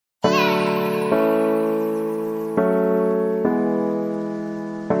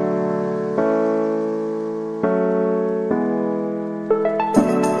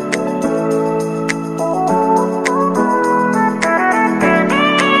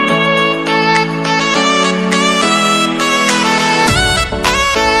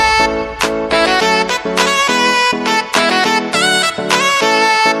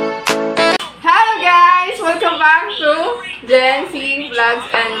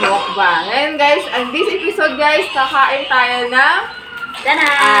Mukbang. Ngayon guys, ang this episode guys, kakain tayo ng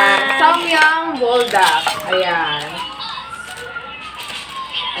Samyang Buldak. Ayan.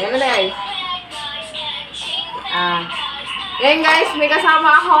 Ayan na guys. Ngayon guys, may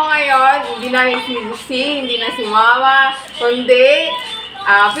kasama ako ngayon. Hindi na si Lucy, hindi na si Mama, kundi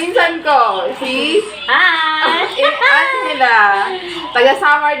pinsan ko, si ano nila.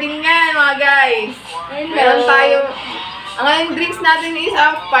 Taga-summer din yan mga guys. Meron tayo. Ang ngayong drinks natin is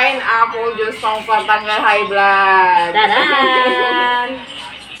pineapple juice pang patanggal high blood. Taran!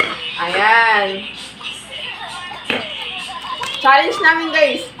 Ayan. Challenge namin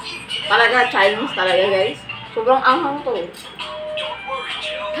guys. Talaga, challenge talaga guys. Sobrang anghang to.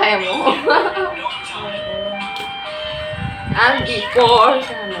 Kaya mo? And before,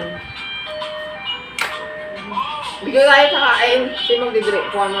 bigyan tayo kakain. Kasi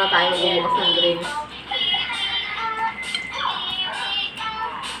magdidrink. Kuha muna tayo magbubukas ng drinks.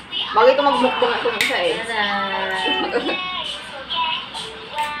 Bagay ito magmukbang ito ng isa eh.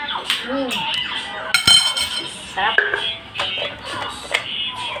 Sarap.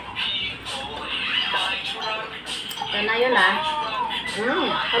 Ito na yun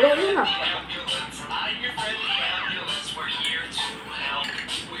Haluin na.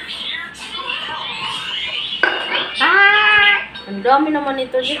 Ang dami naman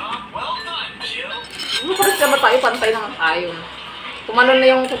ito dito. Ano pa rin ba tayo? Pantay naman tayo. Kumano na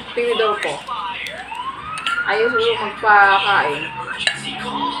yung tinidor ko. Ayos ulo magpakain.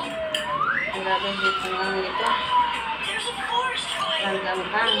 Ang gagawin dito naman ito.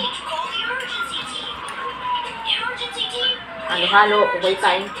 Lang-lang-lang. Halo-halo. Kubay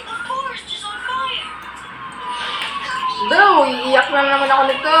tayo. Daw, iiyak na naman ako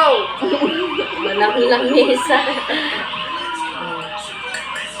nito. Walang mesa.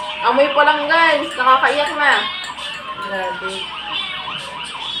 Amoy pa lang guys. Nakakaiyak na. Grabe.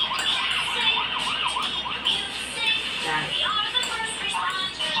 Yan.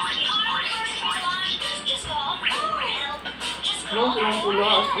 No, pulang-pulo.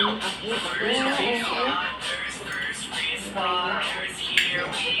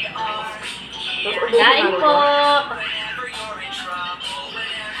 Kain po!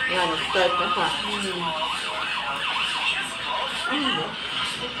 Yan, start na siya.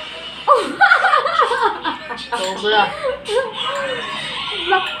 Sobra.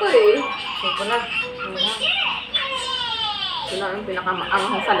 Black to eh. Sobra. Ito na yung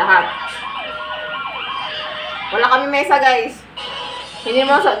pinakamaanghang sa lahat. Wala kami mesa guys. Hindi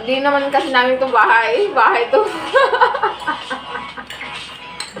naman kasi namin itong bahay. Bahay to.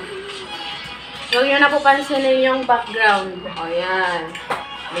 Huwag nyo na po pansinin yung background. O yan.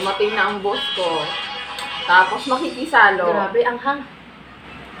 Lumating na ang boss ko. Tapos makikisalo. Grabe, ang hang.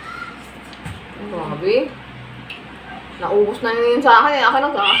 Grabe. Naubos na yun sa akin. Akin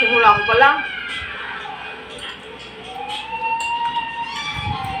lang, kakasimula ko pa lang.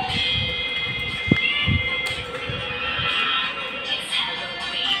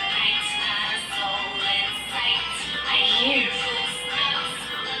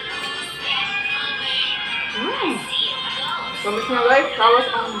 Gamis na guys, tapos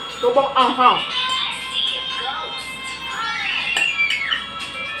ang sobrang anghang.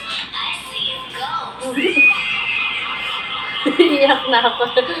 Iyak na ako.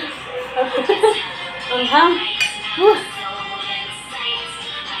 Ang hang.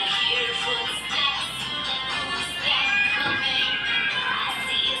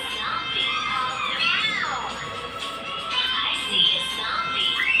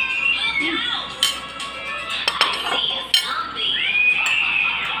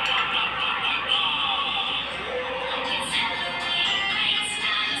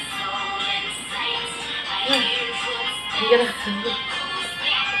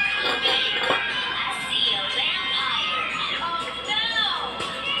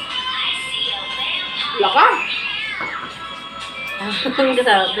 Laka! Ang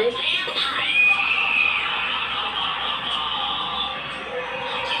grabe.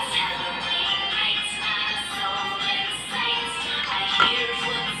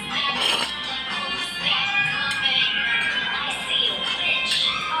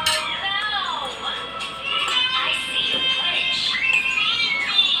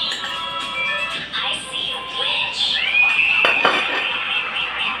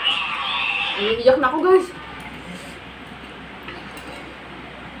 Iiyak na ako guys.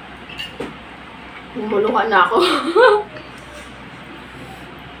 Bumuluhan na ako.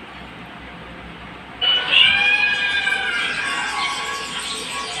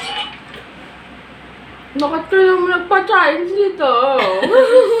 Bakit ka naman nagpa-challenge dito?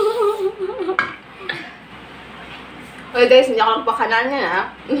 Okay guys, hindi ako nagpakanan niya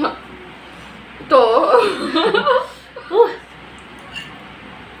ha. Ito.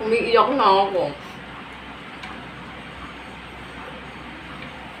 Umiiyak na ako.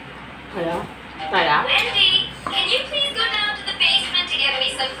 Hala? Tara? Wendy, can you please go down to the basement to get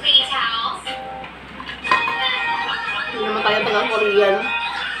me some clean towels? Hindi naman tayo taga-Korean.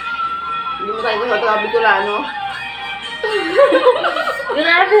 Hindi naman tayo taga-Bicolano.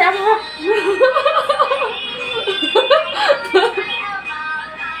 Grabe ako.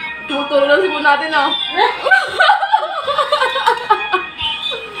 Tumutulong lang sipon natin ah.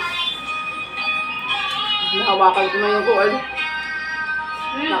 Nahawakan ko na yung kuwan.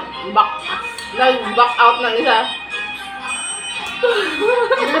 Nag-back out ng isa.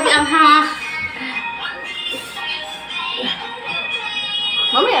 Grabe ang hanga.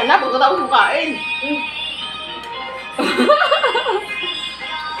 Mamaya na, pagkatapos mo kain.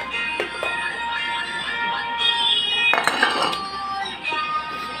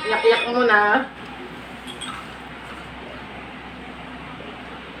 Iyak-iyak mo na.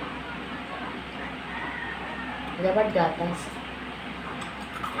 Dapat gatas.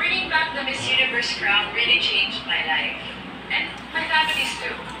 Bringing back the Miss Universe crown really changed my life. And my family's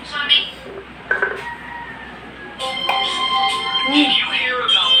too. Mommy? Did you hear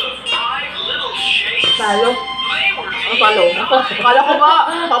about the 5 little shakes? Palo. They were Ang palo. Akala ko ba,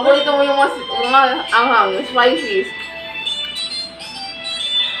 paborito mo yung mga anghang, spices.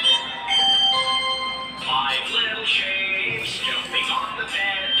 5 little shapes jumping on the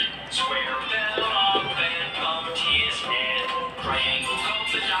bed. Square fell off and bumped his head. Triangle called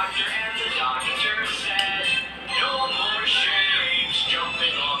the doctor and the doctor said, no more shapes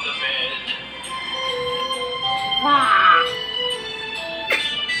jumping on the bed.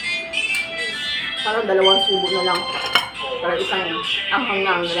 Parang dalawang subo na lang. Para isang anghang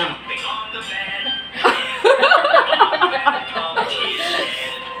na lang. Jumping on the bed. Bumped his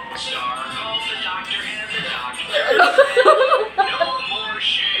head. Star called the doctor and the doctor said, no more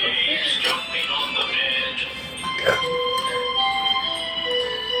shapes jumping on the bed.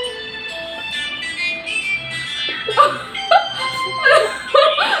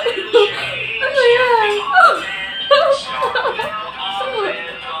 Ano yan?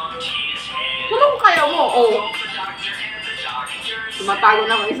 Ano kung kaya mo? Oh. Tumatago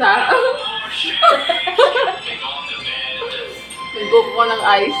na ng isa. Nagbuko ko ng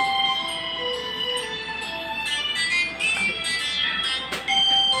ice.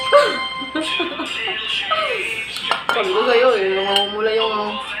 Sabi ko sa'yo eh, namumula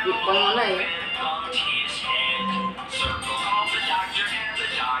yung pang na eh.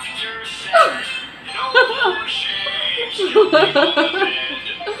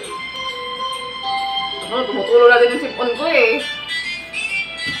 Ano, tumutulo na din yung sipon ko eh.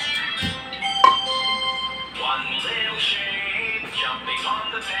 One little shape jumping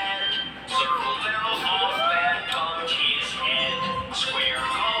on the bed. Circle fell off and bumped his head. Square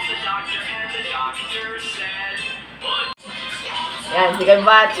called the doctor and the doctor said, but Yan, second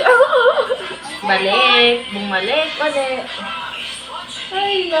batch. Balik. Bumalik ulit.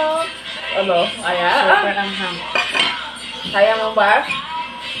 Ay, no. Ano? Kaya? Super ang hanga. Kaya mo ba?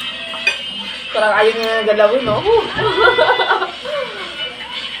 Parang ayaw niya na galawin, no?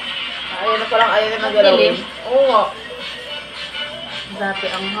 Ayaw na parang ayaw na galawin. Oo nga. Grabe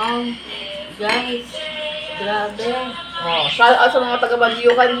ang hang. Guys. Grabe. Oh, sa mga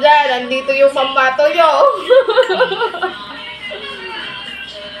taga-Bandiukan dyan, nandito yung pampato nyo.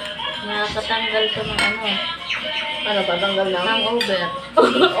 Nakakatanggal ko ng ano. Ano pa, tanggal na? Hangover.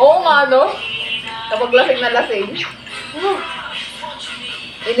 Oo nga, no? Kapag lasing na lasing.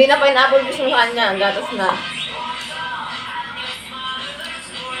 Hindi na pineapple juice yung kanya, gatas na.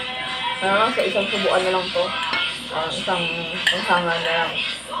 Sa isang subuan na lang to. Isang pangsangan na lang.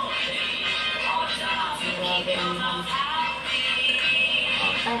 Grabe ang hang.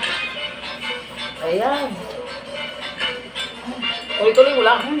 Ayan. Tuloy-tuloy mo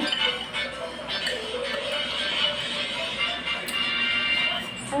lang.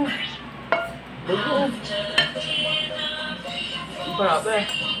 Grabe.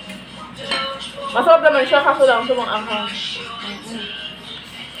 Masarap naman siya, kaso lang sumang-anghang.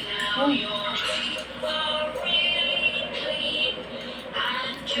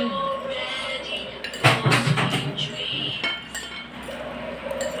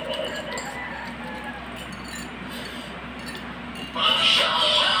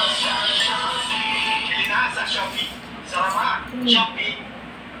 Nasa Shopee. Salamat. Shopee.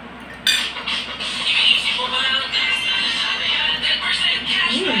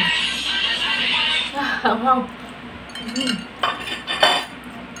 Hanghang.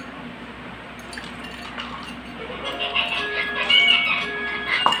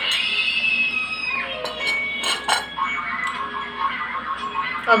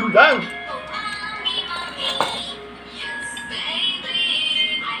 Hanggang.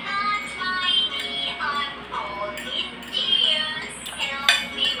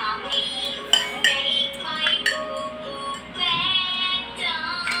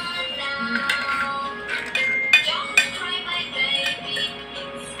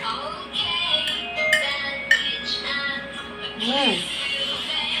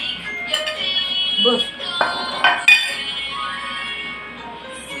 Bus.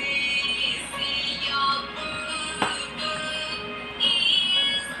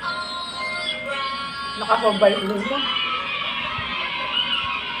 Nakakabay din siya.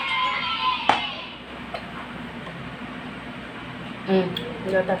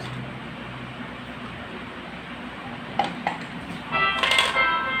 Gatas.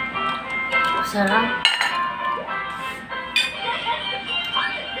 Sarap.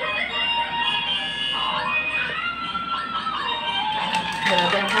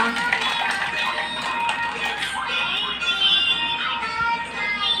 Grabe ang hang.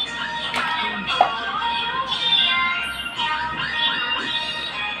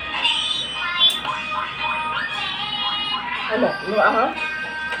 Ano? Yung ahang?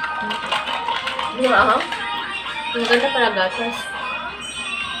 Yung ahang? Ang ganda pala gatas.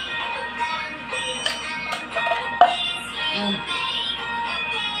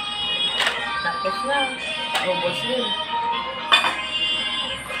 Tapos na. Ubos din.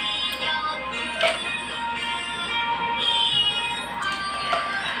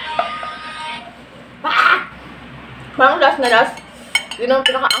 Parang last na last. Yun ang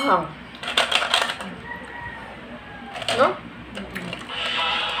pinaka-ahang. No?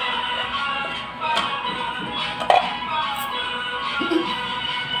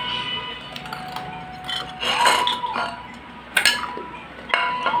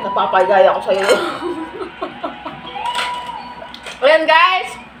 Napapagaya ko sa'yo. Ayan guys!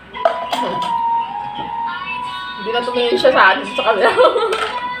 Hindi na tumingin siya sa atin sa kamera.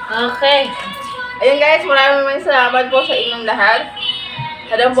 Okay. Ayan guys, maraming salamat po sa inyong lahat.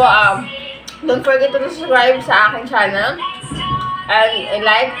 Alam po, don't forget to subscribe sa aking channel. And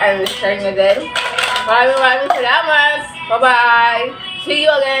like and share nyo din. Maraming salamat. Bye-bye. See you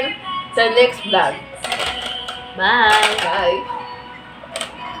again sa next vlog. Bye. Bye.